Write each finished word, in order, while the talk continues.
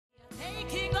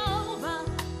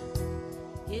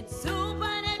It's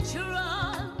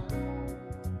supernatural.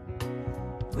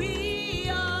 We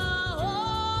are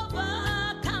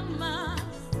overcomers.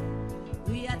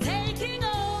 We are taking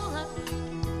over.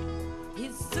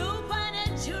 It's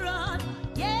supernatural.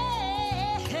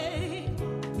 Yeah.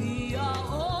 We are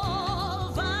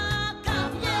overcomers.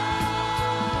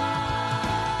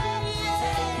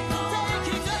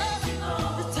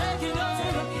 Taking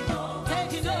over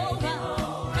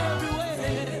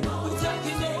everywhere. We're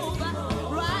taking over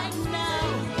right now.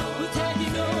 We're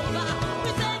taking over.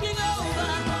 We're taking over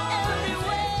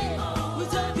everywhere. We're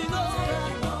taking over.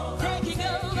 Taking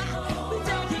over. We're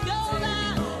taking over.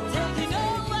 Taking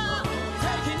over.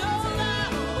 Taking over.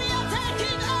 We are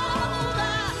taking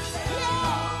over.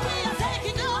 Yeah, we are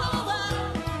taking over.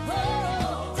 Oh,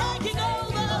 taking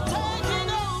over.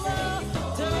 Taking over.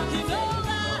 Taking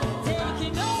over.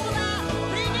 Taking over.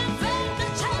 Bringing back the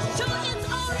church to its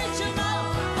original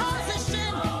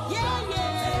position. Yeah,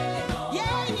 yeah.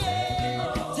 Yeah, yeah.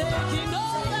 Taking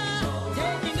over.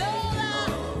 Taking over.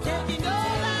 Taking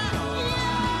over.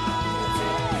 Yeah.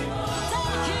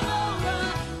 Taking over.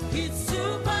 It's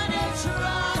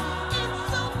supernatural. It's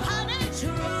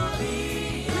supernatural. We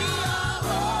are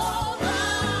over.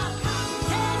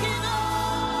 Taking over.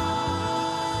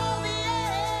 Yeah.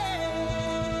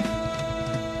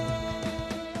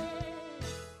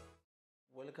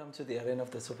 Welcome to the arena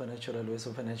of the supernatural, where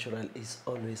supernatural is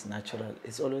always natural.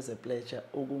 It's always a pleasure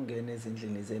ukungena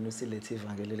ezindlini zenu silethe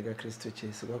ivangeli likaKristu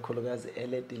Jesu, kakhulukazi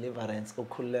ele deliverance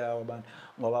ukukhuleka kwabantu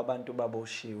ngoba abantu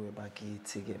baboshiwe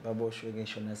bakithi ke baboshiwe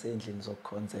ngisho nasendlini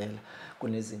zokukhonzela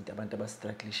kunezinto abantu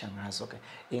abastrugglisha ngazo ke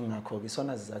ingakho ke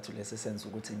isona sizathu lesi senza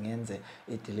ukuthi ngenze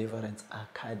i-deliverance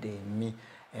academy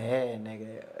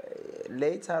neke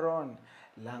later on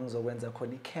la ngizokwenza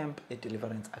khona i-camp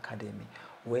e-deliverance academy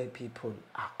where people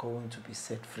are going to be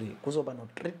set free. Kuzoba no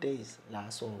 3 days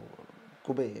la, so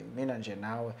kube mina nje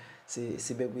nawe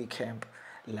sibe kwi-camp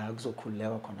la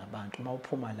kuzokhululeka khona abantu. Uma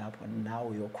uphuma lapho nawe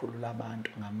uyokhulula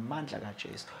abantu ngamandla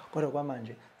kaJesu. Kodwa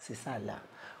kwamanje sisala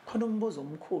khona umbuzo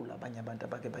omkhulu abanye abantu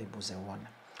abake bayibuze wona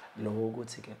lo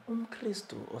ukuthi ke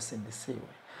umKristu osindisiwe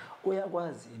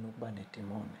uyakwazi yini ukuba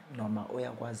nedemoni noma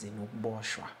uyakwazi yini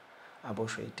ukuboshwa,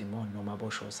 aboshwe idemoni noma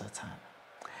aboshwe uSathane?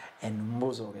 And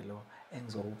umbuzo ke lo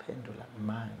engizowuphendula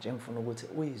manje, ngifuna ukuthi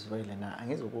uyizwele na,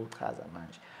 angizokuchaza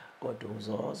manje kodwa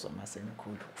uzozwa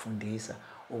masengikhulu ukufundisa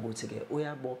ukuthi ke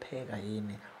uyabopheka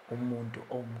yini umuntu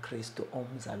omKristu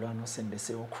omzalwane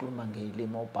osindisiwe okhuluma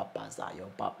ngelimi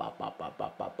obhabhazayo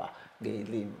baba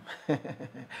ngelimi.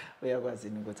 Uyakwazi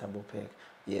yini ukuthi abopheka?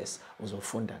 Yes,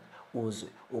 uzofunda uzwe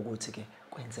ukuthi ke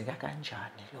kwenzeka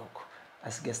kanjani lokho.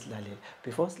 Asike silalele.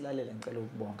 Before silalele ngicela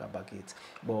ukubonga bakithi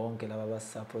bonke laba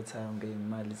abasupportayo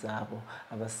ngeimali zabo,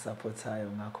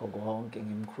 abasupportayo ngakho konke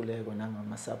ngimkhuleko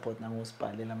nangama support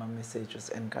nangosibhalela ama messages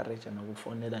encourage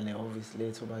nokufonela neoffice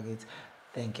lethu bakithi.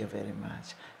 Thank you very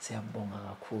much. Siyabonga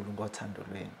kakhulu ngothando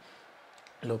lwenu.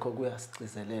 Lokho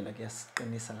kuyasicezelela,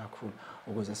 kuyasiqinisa kakhulu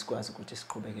ukuze sikwazi ukuthi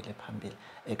siqhubekele phambili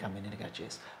egameni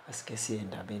likaJesu. Asike siye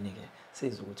endabeni ke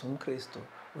sizwe ukuthi umKristu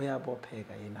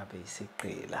uyabopheka yini abe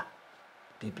isiqila.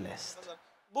 Be blessed.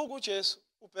 Buku Jesu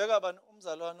ubheka abantu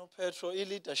umzalwane uPetro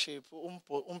i-leadership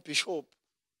umbishop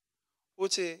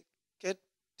uthi get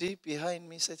deep behind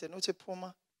me Satan, uthi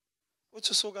phuma,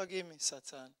 uthi suka kimi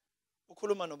Sathane.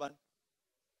 Ukhuluma nobani?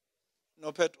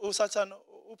 No Petro. uSathane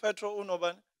uPetro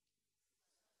unobani?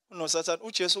 UnoSathane.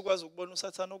 uJesu ukwazi ukubona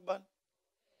uSathane ukubani?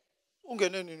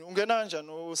 Ungene nini? Ungena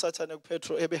kanjani uSathane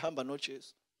kuPetro ebehamba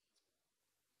noJesu?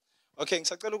 Okay,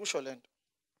 ngisacela ukusho lento.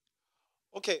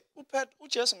 Okay,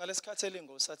 uJesu ngalesikhathi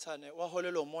elingo uSathane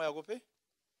waholelwa umoya kuphi?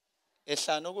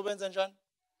 Ehlane ukubenza njani?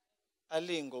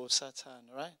 Alingo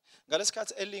uSathane, right?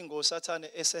 Ngalesikhathi elingo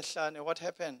uSathane esehlane, what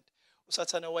happened?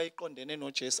 uSathane wayiqondene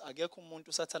noJesu, akekho umuntu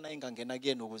uSathane ayingangena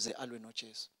kuyena ukuze alwe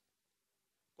noJesu.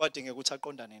 Kwadingeka ukuthi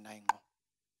aqondane naye ngqo.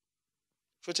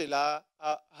 Futhi la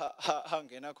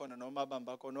hangena khona noma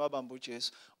abamba khona wabamba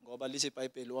uJesu ngoba lithi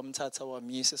iBhayibheli wamthatha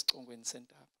wamyisa esicongweni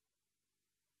sentaba.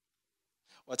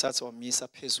 Wathatha wamisa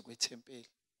phezu kwethempeli.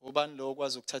 Ubani lo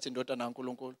okwazi ukuthatha indodana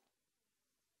kaNkulunkulu?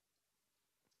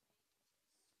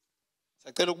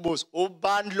 Sacela ukubuza,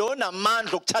 ubani lo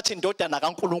namandla ukuthatha indodana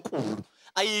kaNkulunkulu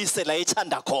ayise la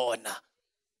ethanda khona?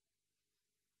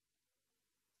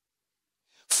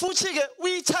 Futhi ke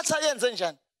uyithatha yenze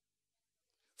njani?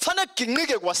 Fana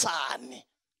kuginqike kwasani.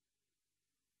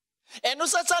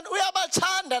 uSathane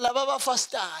uyabathanda laba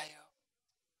abafastayo.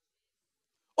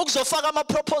 Ukuzofaka ama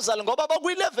proposal ngoba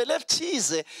bakuyi level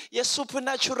ethize ye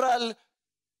supernatural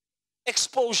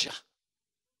exposure.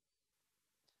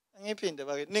 Angiphinde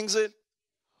bakithi ningizwile.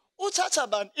 Uthatha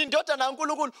abantu indodana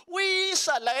kaNkulunkulu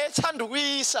uyisa la ethanda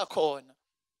ukuyisa khona.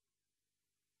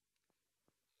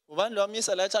 Ubani lo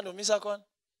wamisa la ethanda umisa khona?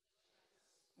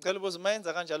 Ngicela ubuze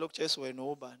mayenza kanjalo kuJesu wena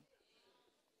ubani?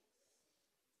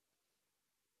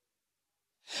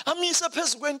 Amisa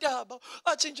phezu kwentaba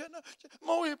athi njena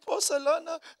mawuyiphosa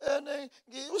lana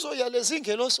uzoya lezi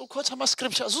ingelosi ukhotha ama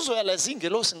scriptures uzoya lezi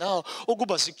ingelosi ngawo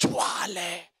ukuba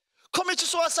zikuthwale. Commit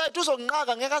suicide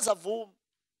uzonqaka ngeke azavuma.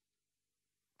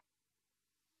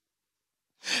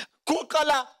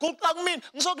 Kuqala kumina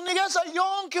ngizokunikeza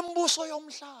yonke imibuso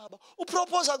yomhlaba.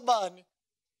 Upropose kubani?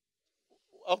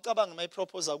 Awucabangi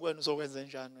mayipropose kuwena uzokwenza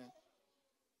njani?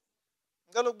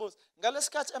 Ngicela ukubuza,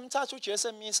 ngalesikhathi emthatha uJesu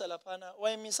emisa laphana,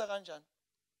 wayemisa kanjani?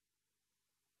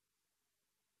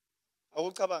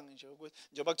 Awucabangi nje ukuthi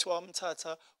njengoba kuthiwa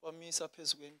wamthatha wamisa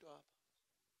phezu kwentwaba.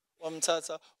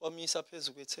 Wamthatha wamisa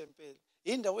phezu kwethempeli.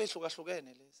 Indawo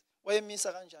ehlukahlukene lezi.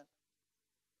 Wayemisa kanjani?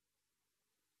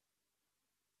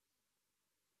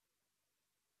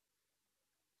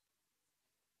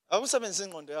 Awusebenzisa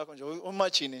ingqondo yakho nje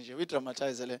umagine nje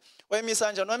uyidramatize le. Wayemisa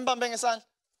kanjani? Wayembambe ngesandla?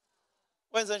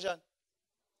 Wenze njani?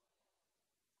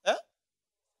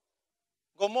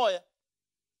 Ngomoya?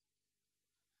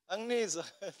 Anginiza.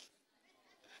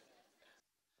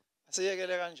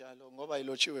 Asiyekele kanjalo ngoba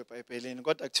ilotshiwe eBhayibhelini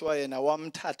kodwa kuthiwa yena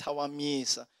wamthatha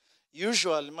wamisa.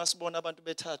 Usually masibona abantu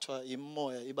bethathwa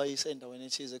imoya ibayise endaweni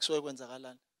ethize kusuke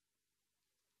kwenzakalani?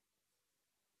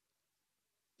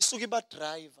 Isuke iba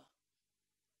driver.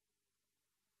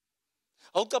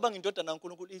 Awucabanga indodana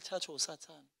kaNkulunkulu ithathwa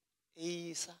uSathane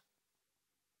eyisa.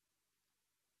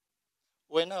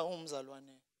 Wena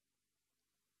umzalwane.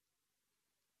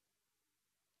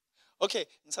 Okay,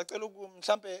 ngisacela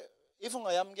mhlambe if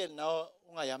ungayamukeli nawe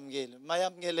ungayamukeli,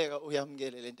 mayamukeleka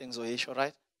uyamukele lento engizoyisho,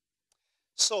 right?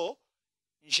 So,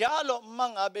 njalo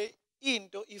mangabe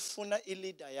into ifuna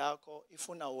ileader yakho,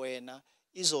 ifuna wena,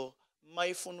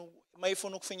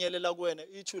 mayifuna ukufinyelela kuwena,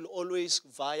 it will always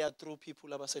via through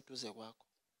people abaseduze kwakho.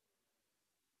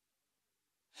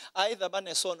 Either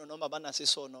banesono noma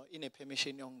banasisono ine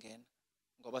permission yokungena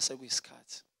ngoba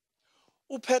sekuyisikhathi.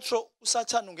 UPetro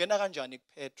uSathane ungena kanjani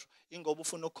kuPetro? Ingoba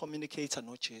ufuna ukucommunicate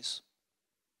noJesu.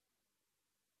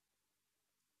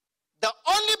 The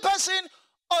only person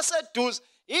oseduze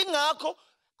ingakho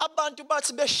abantu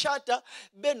bathi beshada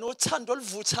benothando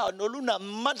oluvuthayo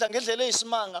nolunamandla ngendlela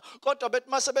eyisimanga kodwa bethi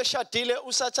mase beshadile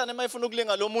uSathane mayifuna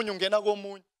ukulinga lomunye ungena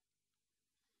komunye.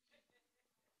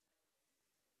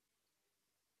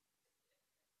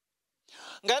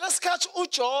 Ngalesikhathi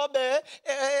uJobe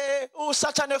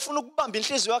uSathane efuna ukubamba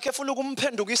inhliziyo yakhe efuna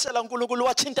ukumphendukisela uNkulunkulu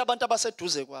wathinta abantu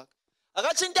abaseduze kwakhe.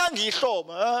 Akathintanga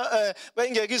ihloma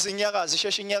bayingeke izinyakazi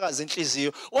isheshe inyakazi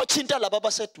inhliziyo wathinta laba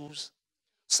abaseduze.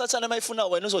 uSathane mayifuna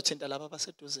wena uzothinta laba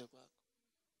abaseduze kwakho.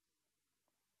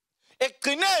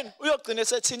 Ekugcineni uyogcina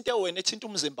esethinte wena ethinta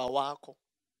umzimba wakho.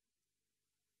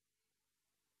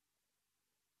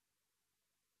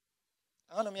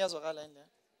 Anganomiyazwakala indlela.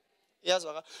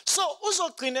 Iyazwakala. So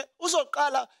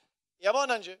uzoqala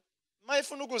yabona nje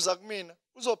mayifuna ukuza kumina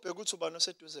uzobheka ukuthi ubani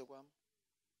oseduze kwami.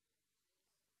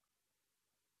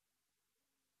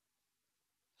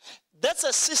 That's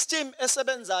a system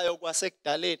esebenzayo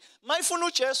kwasekudaleni. Mayifuna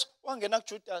uJesu wangena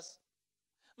kuJudas.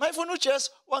 Mayifuna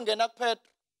uJesu wangena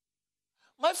kuPetro.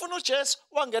 Mayifuna uJesu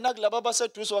wangena kulabo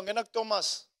abaseduze wangena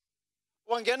kuThomas.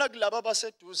 Wangena kulabo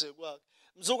abaseduze kwakhe.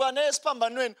 Mzukwane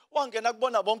esiphambanweni wangena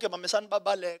kubona bonke mamesani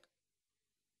babaleka.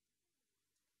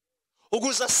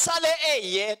 Ukuze sale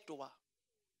eyedwa.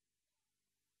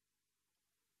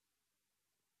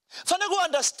 Fanele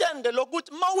ku-understand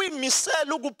lokuthi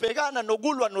mawimisela ukubhekana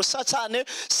nokulwa noSathane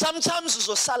sometimes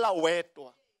uzosala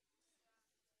wedwa.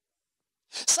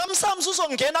 Sometimes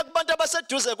uzongena kubantu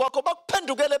abaseduze kwakho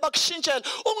bakuphendukele bakushintshele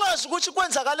ungazi ukuthi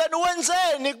kwenzakaleni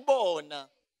wenzeni kubona.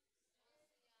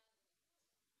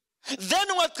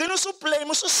 Then ungagcina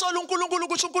usublame ususola uNkulunkulu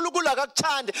ukuthi uNkulunkulu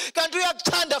akakuthandi kanti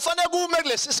uyakuthanda fanele kume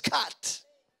kulesi sikhathi.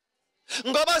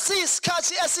 Ngoba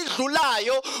siyisikhathi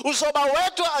esidlulayo uzoba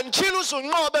wedwa until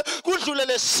uzunqobe kudlule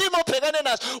lesimo obhekene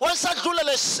naso. Wasadlula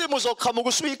lesimo uzoqhamuka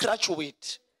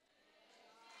usuyigraduate.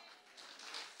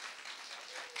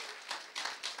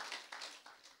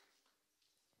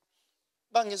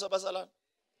 Bangizwa bazalwane.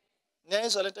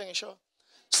 Niyayizwa lento engisho.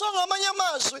 So ngamanye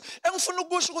amazwi engifuna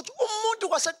ukusho ukuthi umuntu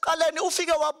kwasekuqaleni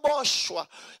ufike waboshwa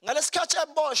ngalesikhathi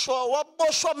eboshwa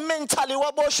waboshwa mentally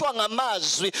waboshwa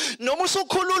ngamazwi noma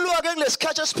usukhululwa ke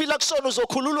kulesikhathi esiphila kusona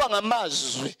uzokhululwa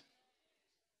ngamazwi.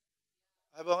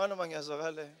 Hayibo noma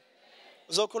ngiyazwakala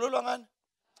uzokhululwa ngani?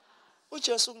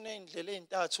 uJesu kunezindlela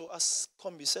ezintathu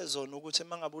asikhombise zona ukuthi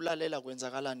mangabulalela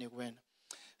kwenzakalani kuwena.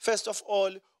 First of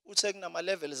all uthe kunama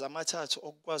levels amathathu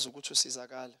okukwazi ukuthi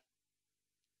usizakale.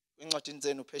 Incwadini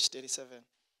zenu page 37.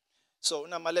 So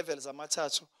unama levels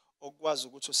amathathu okwazi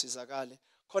ukuthi usizakale.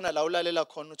 Khona la ulalela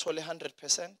khona uthole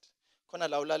 100%, khona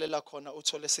la ulalela khona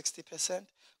uthole 60%,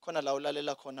 khona la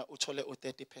ulalela khona uthole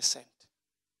u30%.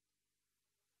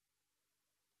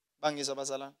 Bangizwa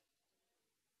bazalwane?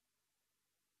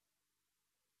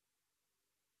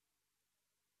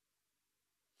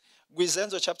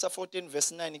 Kwizenzo chapter 14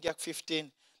 verse 9 kuya ku15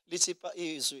 lithi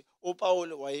izwi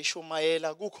uPaul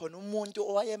wayeshumayela kukhona umuntu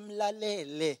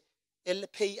owayemlalele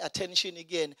pay attention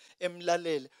again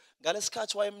emlalele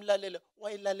ngalesikhathi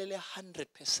wayelalele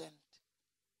 100%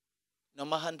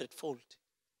 noma 100-fold.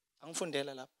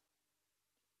 Angifundela lapha.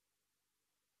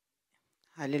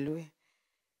 Hallelujah.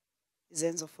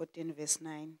 Izenzo 14 verse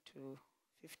 9 to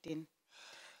 15.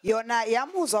 Yona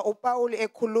yamuzwa uPaul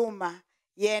ekhuluma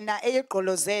yena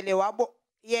eyiqolozele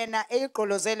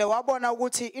wabona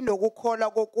ukuthi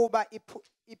inokukholwa kokuba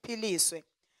iphiliswe.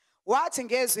 Wathi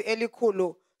ngezwi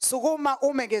elikhulu, sukuma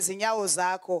ume ngezinyawo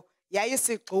zakho,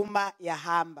 yayisigxuma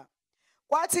yahamba.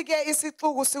 Kwathi ke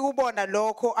isixuku sikubona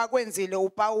lokho akwenzile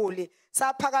uPaul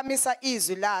saphakamisa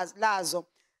izwi lazo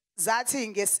zathi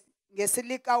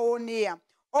ngesilikawoniya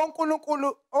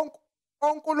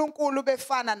onkulunkulu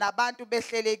befana nabantu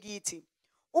behlele kithi.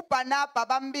 uBarnaba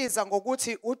bambiza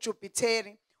ngokuthi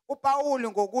uJupiteri, uPaul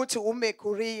ngokuthi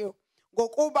uMercurio,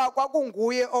 ngokuba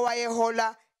kwakunguye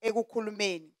owayehola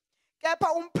ekukhulumeni.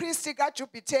 Kepha umpristi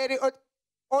kaJupiteri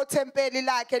othempeli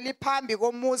lakhe liphambi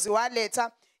komuzi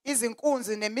waletha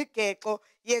izinkunzi nemigexo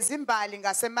yezimbali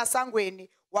ngasemasangweni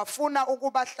wafuna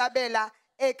ukubahlabela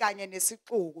ekanye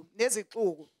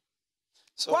nezixuku.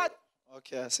 So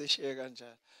okay, asishiye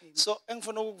kanjalo. So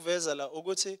engifuna ukuveza la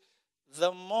ukuthi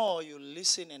the more you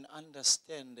listen and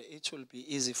understand, it will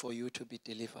be easy for you to be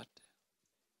delivered.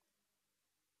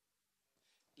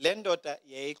 Le ndoda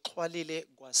yayixhwalile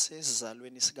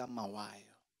kwasezalweni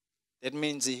sikamawayo. That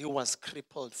means he was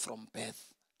crippled from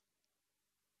birth.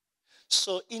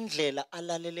 So indlela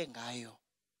alalele ngayo,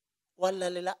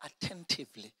 walalela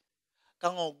attentively.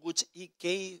 Kangokuthi he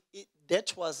gave it,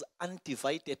 that was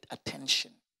undivided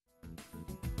attention.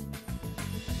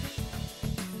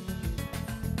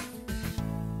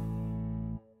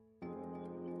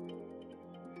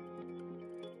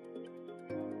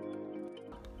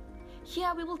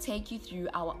 Here we will take you through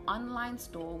our online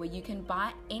store where you can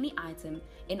buy any item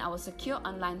in our secure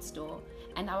online store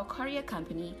and our courier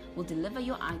company will deliver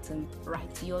your item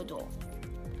right to your door.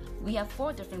 We have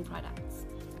 4 different products: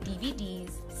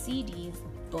 DVDs, CDs,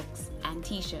 books and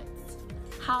t-shirts.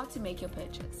 How to make your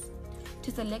purchase.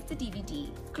 To select a DVD,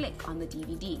 click on the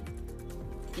DVD.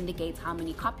 Indicate how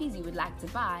many copies you would like to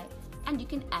buy and you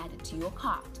can add it to your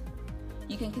cart.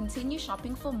 You can continue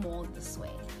shopping for more this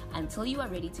way until you are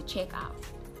ready to check out,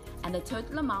 and the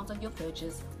total amount of your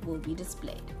purchase will be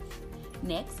displayed.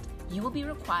 Next, you will be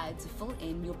required to fill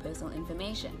in your personal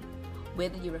information,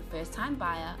 whether you're a first-time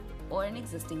buyer or an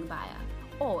existing buyer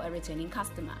or a returning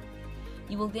customer.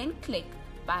 You will then click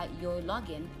by your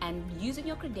login and using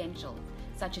your credentials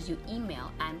such as your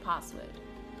email and password.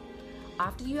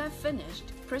 After you have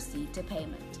finished, proceed to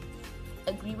payment.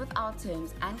 Agree with our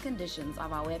terms and conditions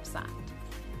of our website.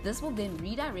 This will then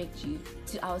redirect you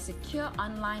to our secure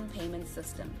online payment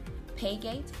system,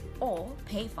 Paygate or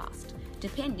PayFast,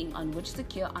 depending on which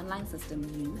secure online system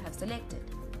you have selected.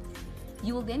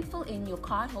 You will then fill in your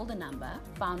cardholder number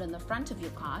found on the front of your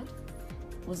card,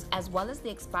 as well as the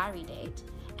expiry date,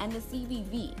 and the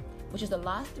CVV, which is the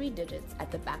last 3 digits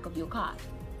at the back of your card.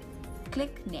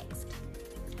 Click Next.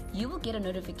 You will get a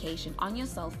notification on your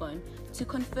cell phone to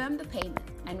confirm the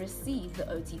payment and receive the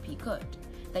OTP code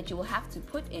that you will have to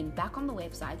put in back on the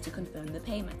website to confirm the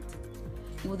payment.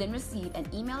 You will then receive an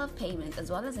email of payment as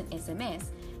well as an SMS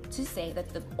to say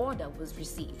that the order was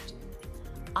received.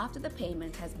 After the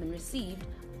payment has been received,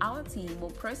 our team will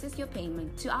process your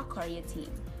payment to our courier team,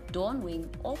 Dawn Wing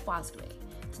or Fastway,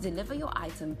 to deliver your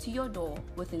item to your door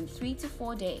within 3 to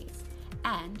 4 days,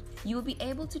 and you will be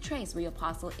able to trace where your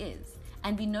parcel is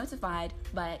and be notified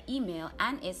via email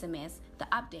and SMS the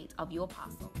update of your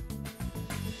parcel.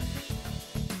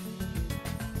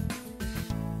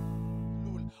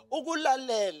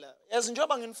 Ukulalela, yazi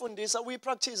njengoba nginifundisa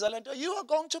uyipractice lento, you are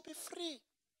going to be free.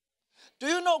 Do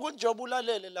you know ukuthi njengoba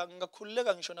ulalele la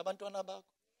ngakhululeka ngisho nabantwana bakho?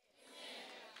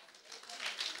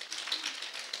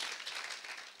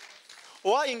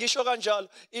 Why ngisho kanjalo?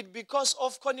 It because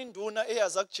of khona induna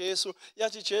eyaza kuJesu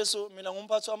yathi Jesu mina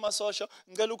ngumphathi wamasosha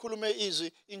ngicela ukhulume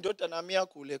izwi indodana yami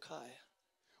iyagula ekhaya.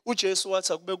 uJesu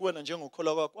wathi akube kuwena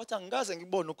njengokholwa kwakho. Wathi angikaze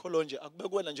ngibone ukholo nje, akube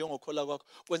kuwena njengokholwa kwakho.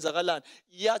 Kwenzakalani?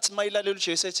 Yathi mayilalela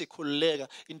uJesu ethi khululeka,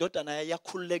 indodana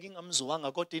yakhululeka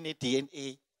ingamzwanga kodwa ine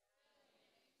DNA.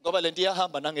 ngoba lento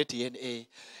iyahamba nange-DNA.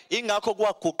 Ingakho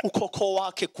kwaguqa ukhokho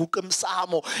wakhe eguqa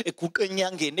emsamo eguqa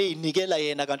enyangeni eyinikela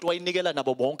yena kanti wayinikela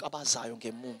nabo bonke abazayo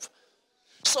ngemumva.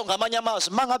 So ngamanye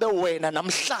amazwi mangabe wena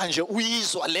namhlanje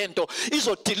uyizwa lento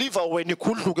izodeliver wena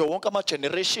ikudluke wonke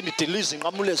ama-generation idelize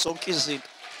inqamule zonke izinto.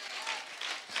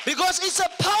 Because it's a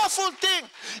powerful thing.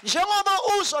 Njengoba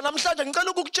uzwa namhlanje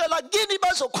ngicela ukukutshela kini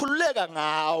bazokhululeka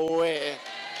ngawe.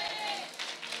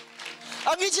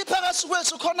 Angithi phakathi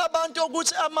kwethu khona abantu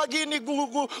ukuthi amakini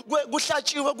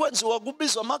kuhlatshiwe kwenziwa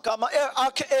kubizwa amagama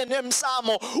akhe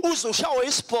enemsamo uze ushawe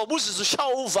isibhobo uze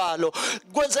ushawe uvalo.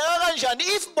 Kwenzeka kanjani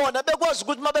if bona bekwazi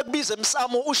ukuthi mabekubiza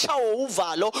emsamo ushawe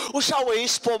uvalo ushawe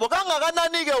isibhobo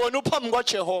kangakanani ke wena uphambi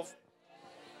kwaJehova?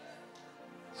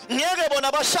 Ngeke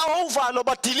bona bashawa uvalo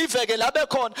badiliveke la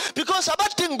bekhona because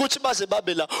abadingi ukuthi baze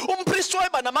babe la. Umpriest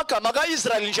wayiba namagama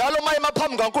kaIsrael njalo maye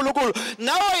maphambi kaNkulunkulu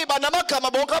nawe iba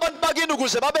namagama bonke abantu bakini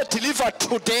ukuze babe delivered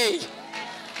today.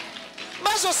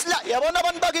 Yabona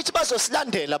abantu bakithi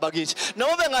bazosilandela bakithi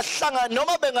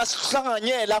noma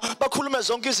bengasihlanganyela bakhulume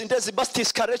zonke izinto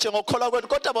ezibas-discourage ngokukholwa kwethu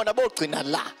kodwa bona bogcina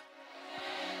la.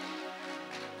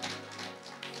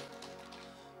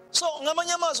 So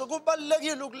ngamanye amazwi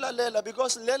kubalulekile ukulalela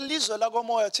because lelizwe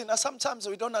lakomoya thina sometimes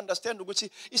we don't understand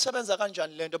ukuthi isebenza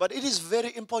kanjani lento, but it is very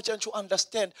important to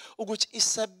understand ukuthi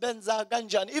isebenza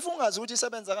kanjani. If ungazi ukuthi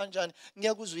isebenza kanjani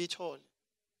ngeke uze uyithole.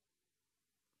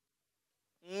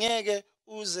 Ngeke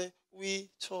uze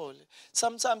uyithole.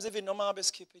 Sometimes even noma ngabe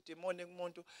sikhipha idemoni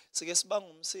kumuntu sike sibanga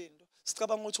umsindo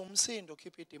sicabanga ukuthi umsindo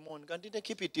khipha idemoni kanti into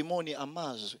ekhipha idemoni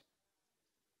amazwi.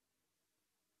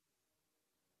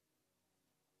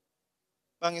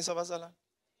 Bangisa bazalwane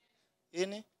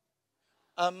yini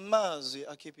amazwi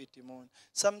akhipha idemoni.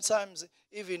 Sometimes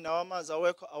even nawo amazwi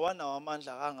awekho awanawo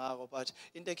amandla kangako, but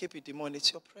into ekhipha idemoni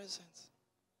it's your presence.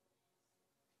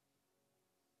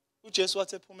 uJesu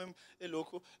wathi ephuma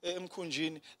elokhu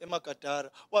emkhunjini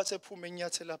emagadara wathi ephuma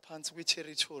enyathela phansi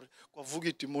kwi-territory kwavuka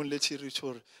idemoni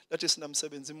le-territory lathi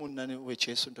sinamsebenzi imuni nani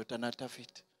weJesu ndodana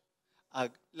kaDavide.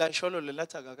 La sholo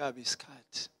lelathi akakabi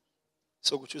isikhathi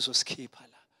sokuthi uzosikhipha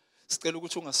la. Sicela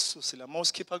ukuthi ungasisusi la.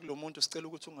 Mawusikhipha kulo muntu sicela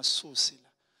ukuthi ungasisusi la.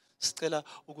 Sicela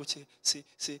ukuthi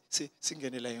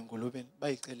singene la engolobeni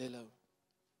bayicelela.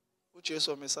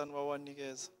 uJesu wamesana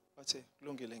wawanikeza wathi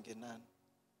kulungile ngenani.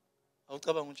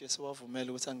 Awucabanga uJesu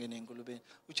wavumela ukuthi angene engolobeni.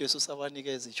 uJesu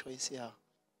sawanikeza ichoice yawo.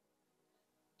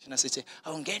 Thina sithi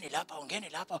awungene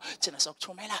lapha thina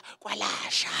sokuthumela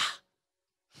kwalasha.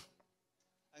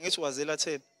 Angithi wazela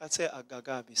athe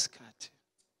akakabi isikhathi.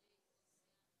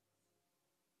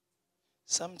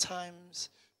 Sometimes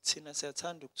thina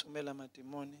siyathanda ukuthumela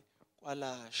amademoni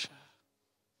kwalasha.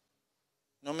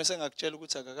 Noma sengakutshela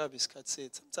ukuthi akakabi isikhathi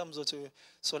sethu. Sometimes uthi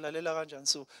solalela kanjani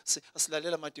so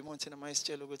asilalela amademoni thina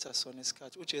mayisitshela ukuthi asona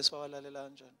isikhathi. uJesu walalela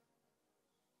kanjani?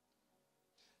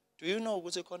 Do you know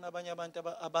ukuthi khona abanye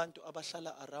abantu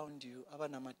abahlala around you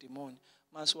abanamademoni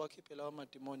mase wakhiphe lawo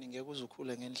amademoni ngeke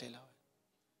uzukhule ngendlela wena.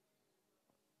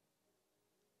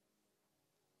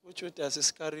 uJudas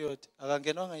Iscariot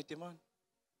akangenwanga idemoni.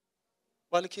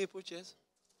 Walikhipha uJesu.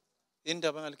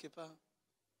 Indaba engalikhipha.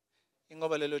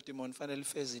 Ingoba lelo demoni fanele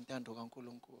lifeze intando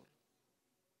kaNkulunkulu.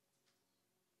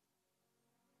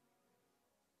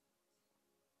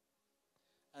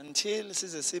 Until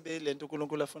size sibe lento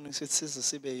uNkulunkulu afuna ukuthi size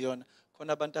sibe yona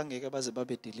khona abantu angeke baze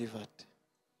babe delivered.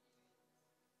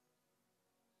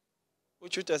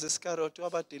 uJudas Iscariot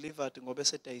waba delivered ngoba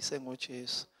esedayise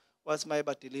ngoJesu. Wathi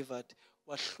mayeba delivered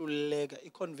wahluleka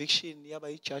iconviction yaba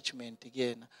ijudgment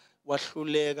kuyena.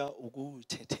 Wahluleka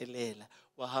ukuthethelela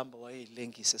wahamba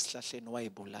wayilengisa esihlahleni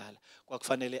wayibulala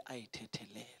kwakufanele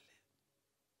ayithethelele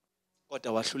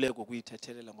kodwa wahluleka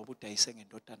ukuyithethelela ngoba udayise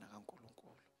ngendodana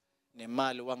kaNkulunkulu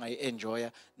nemali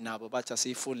wangayi-enjoya nabo bathi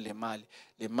asiyifuni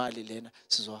le mali lena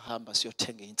sizohamba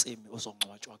siyothenga insimi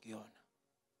ozongcwatshwa kuyona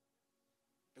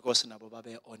because nabo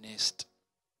babe honest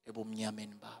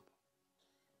ebumnyameni babo.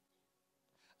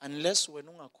 Unless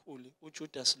wena ungakhuli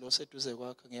uJudas lo seduze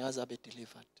kwakhe ngeke aze abe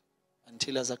delivered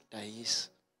until azakudayisa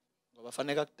ngoba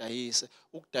fanele akudayise.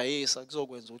 Ukudayisa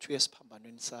kuzokwenza ukuthi uye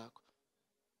esiphambanweni sakho.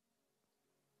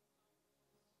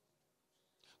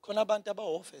 Khona abantu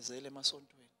abahofezele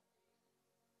emasontweni.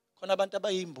 Khona abantu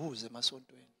abayimbuzi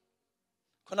emasontweni.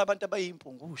 Khona abantu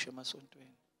abayimpungushe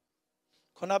emasontweni.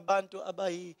 Khona abantu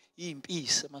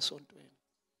abayimpisi emasontweni.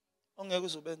 Ongeke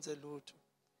uzubenze lutho.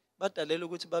 Badalela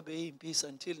ukuthi babe yimpisi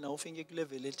until na ufike ku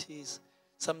level ethize.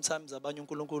 Sometimes abanye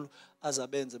uNkulunkulu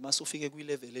azabenze mase ufike kwi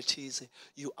level ethize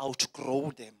you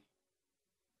outgrow them.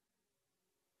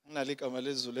 Ngaligama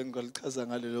lezulu engalichaza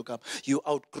ngalelo gama. You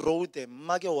outgrow them.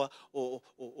 Make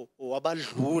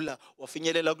wabadlula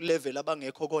wafinyelela ku level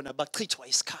abangekho kona bachithwa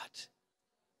isikhathi.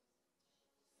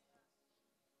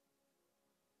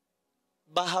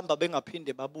 bahamba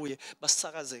bengaphinde babuye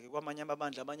basakazeke kwamanye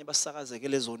amabandla, abanye basakazeke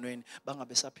lezonweni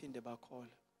bangabe saphinde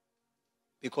bakhola,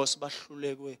 because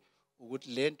bahlulekwe ukuthi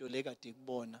lento lekade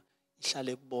kubona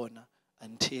ihlale kubona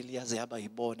until yaze yaba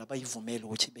yibona bayivumele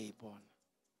ukuthi beyibona.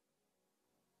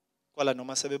 Kwala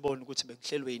noma sebebona ukuthi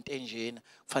bengihlelwe into enjena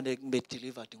kufanele ngibe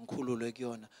delivered ngikhululwe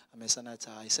kuyona, amesana athi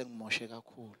hayi sengimoshe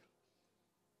kakhulu.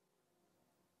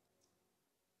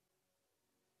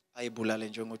 Ayibulale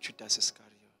njengoJudas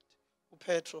Iscariot.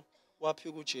 uPetro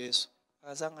waphika uJesu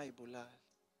akazange ayibulale.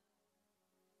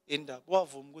 Indaba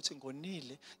wavuma ukuthi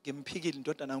ngonile ngimphikile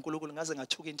indodana kaNkulunkulu ngaze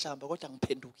ngathuka inhlamba kodwa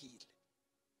ngiphendukile.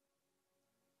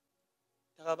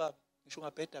 Baba ngisho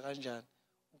ungabheda kanjani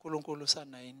uNkulunkulu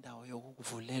usanayo indawo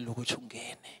yokukuvulela ukuthi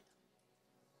ungene.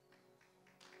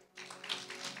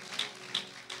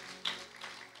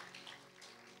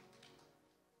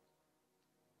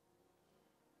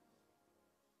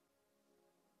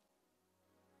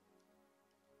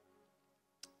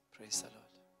 Praise the Lord.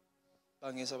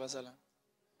 Bangisa bazalwane.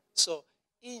 So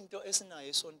into esinayo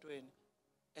esontweni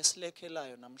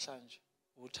esilekhelayo namhlanje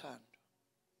uthando.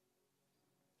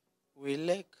 We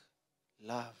lack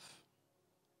love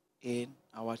in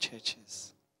our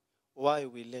churches. Why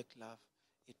we lack love?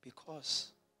 It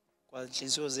because kwa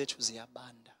inhliziyo zethu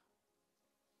ziyabanda.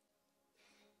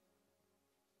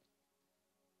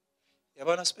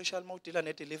 Yabona special mode ila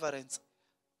ne deliverance.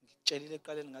 Ngikutshelile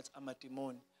eqaleni ngathi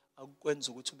amademoni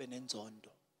akukwenza ukuthi ube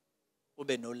nenzondo.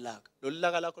 Ube nolaka. Lo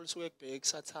laka lakho lisuke kubheke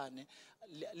kuSathane,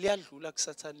 liyadlula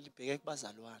kuSathane libheke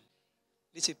kubazalwane.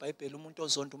 Lithi iBhayibheli umuntu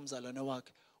ozonda umzalwane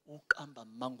wakhe uqamba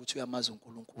manga ukuthi uyamazi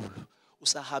uNkulunkulu,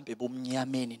 usahamba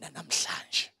ebumnyameni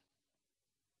namhlanje.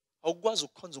 Awukwazi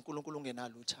ukukhonza uNkulunkulu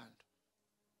ungenalo uthando.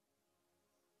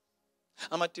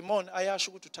 Amademoni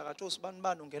ayasho ukuthi uthakatha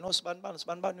usibanibani ungena usibanibani,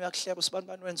 usibanibani uyakuhleba,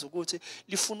 usibanibani wenza ukuthi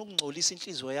lifuna ukungcolisa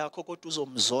inhliziyo yakho kodwa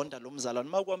uzomzonda lo mzalwane.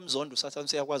 Makwamzonda uSathane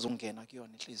uyakwazi ukungena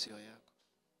kuyona inhliziyo yakho.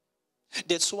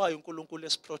 That's why uNkulunkulu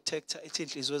esiprotector ethi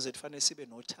inhliziyo zethu fanele sibe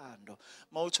nothando.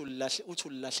 Mawuthi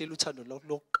ulahlela uthando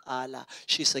lokuqala,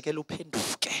 shisekela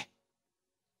uphenduke.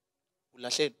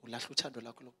 Ulahla uthando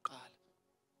lakho lokuqala.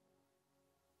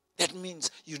 That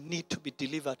means you need to be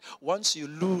delivered. Once you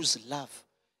lose love,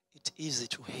 it's easy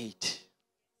to hate.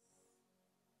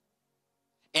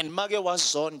 And make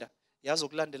wazonda, yazi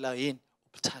ukulandela yini?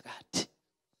 Ubuthakathi.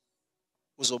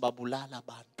 Uzobabulala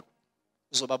abantu.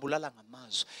 Uzobabulala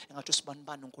ngamazwi. Engathi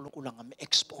usibanibani uNkulunkulu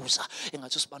angame-expose,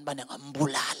 engathi usibanibani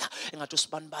angambulala, engathi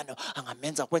usibanibani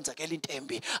angamenza kwenzakela into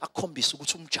embi, akukhombisa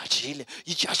ukuthi umjajile,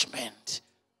 i-judgment.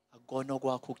 Akukona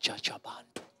kwakho ukujaja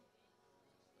abantu.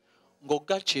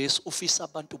 NgokukaJesu ufisa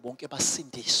abantu bonke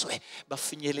basindiswe,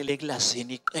 bafinyelele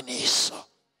kulazini iqiniso.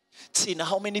 Thina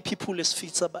how many people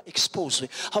esifisa ba-expose,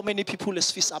 how many people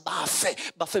esifisa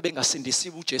bafe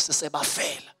bengasindisiwe uJesu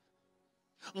sebafela.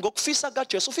 Ngokufisa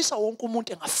kaJesu ufisa wonke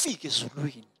umuntu engafika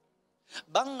ezulwini.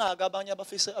 Bangaka abanye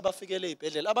abafikele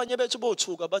ezibhedlela, abanye bethu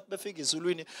bothuka bafika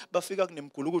ezulwini bafika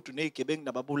kunemgulukudu nezigebengu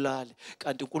nababulali,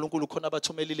 kanti uNkulunkulu khona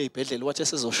abathumelile ezibhedlela wathi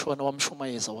sezoshona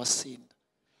wamshumayeza wasinda.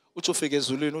 Uthi ufika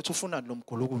ezulwini uthi ufunani lo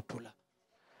mgulukudu la?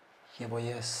 Yebo,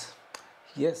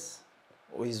 yes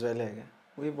uyizweleke,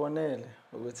 uyibonele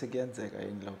ukuthi kuyenzeka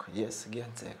yini lokho. Yes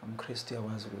kuyenzeka, umKristu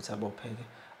uyakwazi ukuthi abopheke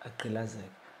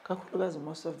agqilazeke. Kakhulukazi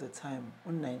most of the time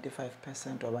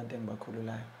 95% wabantu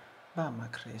engibakhululayo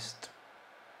bamaKristu.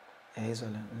 Yezwa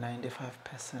la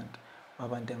 95%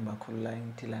 wabantu engibakhululayo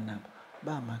ngidila nabo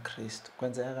bamaKristu.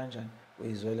 Kwenzeka kanjani?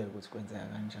 Uyizweleke ukuthi kwenzeka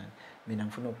kanjani. Mina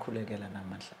ngifuna ukukhulekela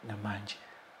namanje.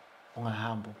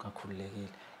 Ungahamba ungakhululekile.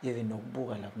 Even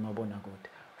nokubuka la kumabona kude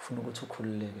ufuna ukuthi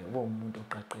ukhululeke ube umuntu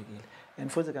oqaqekile.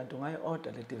 And futhi kanti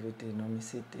ungayi-order le DVD noma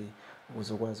i-CD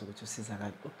ukuze ukwazi ukuthi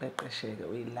usizakale, uqeqesheke,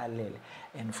 uyilalele.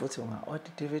 And futhi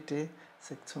unga-order i-DVD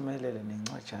sikuthumelele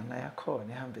nencwajana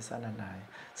yakhona ehambisana nayo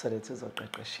so that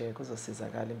uzoqeqesheka,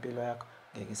 uzosizakala, impilo yakho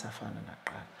ngeke isafana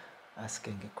nakuqala.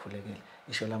 Asike ngikukhulekele.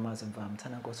 Isho lamazwi mfana,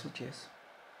 ngithanda Nkosi uJesu.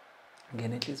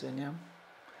 Ngena enhlizweni yami,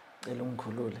 cela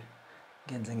ungikhulule.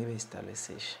 Ngenze ngibe isidalwa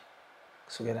esisha.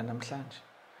 Kusukela namhlanje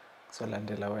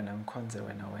kuzolandela wena, ngikhonze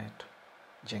wena wedwa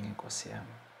njengenkosi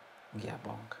yami.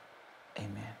 Ngiyabonga.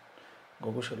 Amen.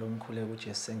 Ngokusho lo mkhuleko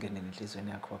uJesu sengenile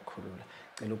enhlizweni yakho wakukhulula.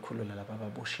 Cela ukukhulula laba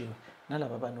ababoshiwe,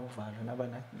 nalabo abanovalo,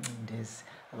 nabanancindezi,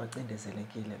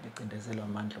 abacindezelekile, becindezelwa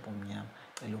amandla bomnyama.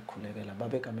 Cela ukukhulekela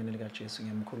baba egameni likaJesu.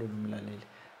 Ngiyamkhulula umlaleli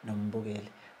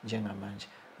nombukeli njengamanje.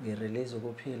 Ngirelease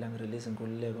ukuphila, ngirelease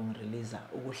inkululeko, ngirelease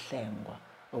ukuhlengwa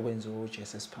okwenziwa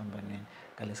uJesu esiphambanweni.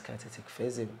 Ngalesikhathi ethi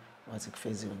kufeziwe, wathi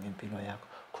kufeziwe ngempilo yakho.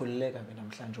 khululeka ke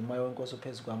namhlanje umoya wenkosi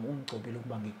uphezu kwami ungigcobile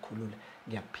ukuba ngikukhulule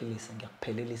ngiyakuphilisa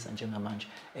ngiyakuphelelisa njengamanje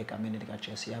egameni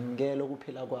likaJesu yamukela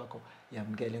ukuphila kwakho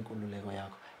yamukela inkululeko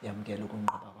yakho yamukela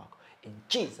ukunqoba kwakho in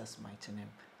Jesus mighty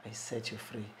name I set you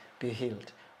free be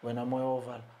healed wena moya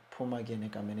ovalo phuma kuyena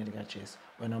egameni likaJesu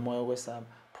wena moya okwesaba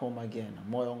phuma kuyena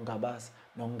moya ongabaza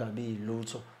nokungabi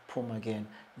lutho phuma kuyena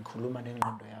ngikhuluma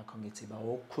nengqondo yakho ngithi ba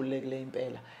ukukhululekile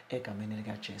impela egameni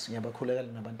likaJesu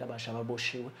ngiyabakhulekela nabantu abasha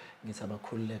ababoshiwe ngithi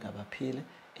abakhululeka baphile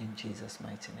in Jesus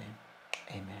mighty name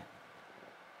amen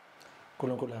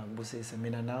uNkulunkulu akubusise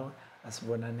mina nawe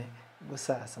asibonane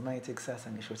kusasa mayithi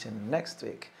kusasa ngisho ukuthi next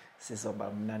week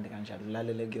sizoba mnandi kanjalo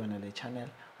ulalele kuyona le channel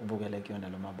ubukele kuyona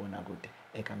lo mabonakude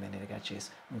egameni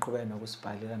likaJesu ngiqhubeke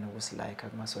nokusibhalela nokusilike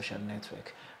kuma social network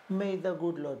may the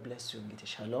good Lord bless you ngithi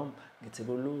shalom ngithi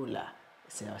kulula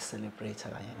siya celebrate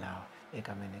kanye nawe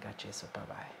egameni likaJesu bye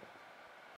bye